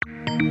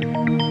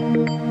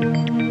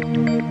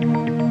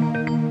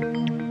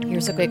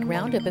Here's a quick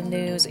roundup of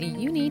news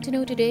you need to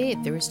know today,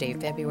 Thursday,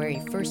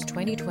 February 1st,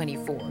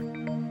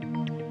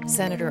 2024.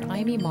 Senator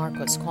Amy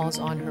Marcos calls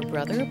on her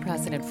brother,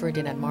 President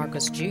Ferdinand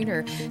Marcos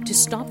Jr., to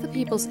stop the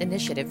People's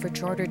Initiative for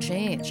charter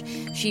change.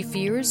 She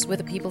fears, with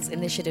the People's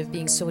Initiative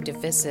being so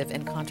divisive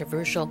and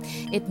controversial,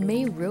 it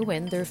may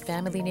ruin their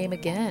family name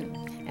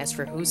again. As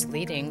for who's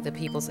leading the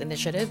People's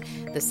Initiative,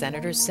 the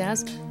senator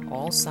says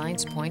all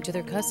signs point to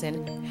their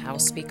cousin,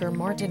 House Speaker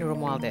Martin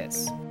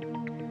Romualdez.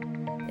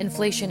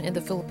 Inflation in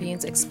the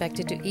Philippines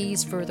expected to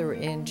ease further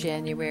in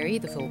January.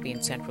 The Philippine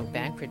Central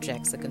Bank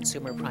projects the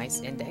Consumer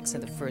Price Index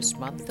in the first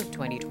month of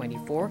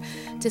 2024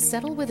 to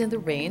settle within the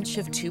range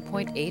of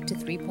 2.8 to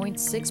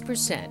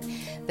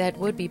 3.6%. That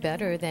would be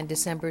better than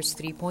December's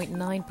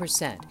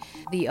 3.9%.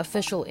 The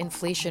official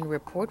inflation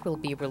report will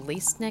be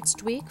released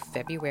next week,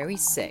 February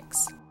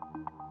 6.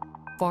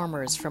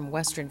 Farmers from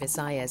Western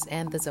Visayas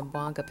and the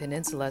Zamboanga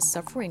Peninsula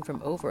suffering from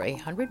over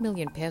 100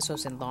 million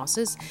pesos in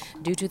losses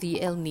due to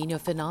the El Nino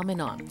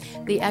phenomenon.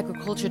 The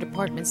Agriculture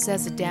Department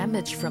says the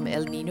damage from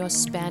El Nino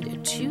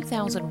spanned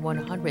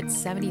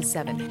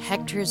 2,177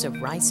 hectares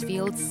of rice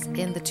fields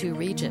in the two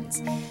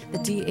regions. The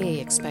DA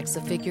expects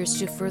the figures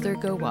to further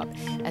go up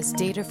as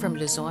data from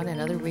Luzon and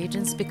other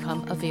regions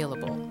become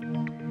available.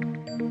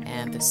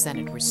 And the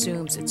Senate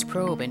resumes its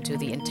probe into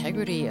the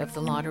integrity of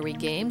the lottery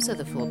games of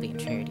the Philippine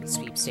Charity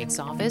Sweepstakes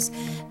Office.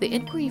 The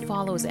inquiry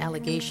follows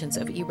allegations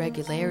of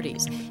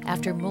irregularities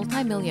after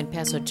multi-million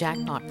peso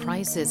jackpot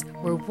prizes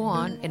were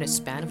won in a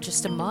span of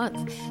just a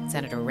month.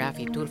 Senator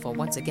Raffy Tulfo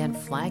once again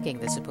flagging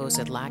the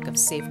supposed lack of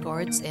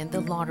safeguards in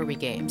the lottery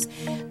games.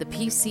 The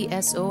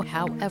PCSO,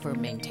 however,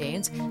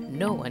 maintains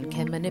no one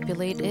can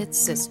manipulate its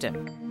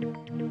system.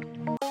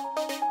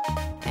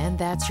 And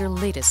that's your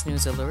latest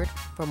news alert.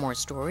 For more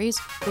stories,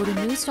 go to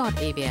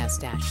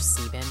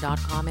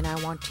news.abs-cbn.com and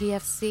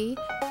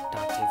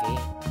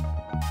iwanttfc.tv.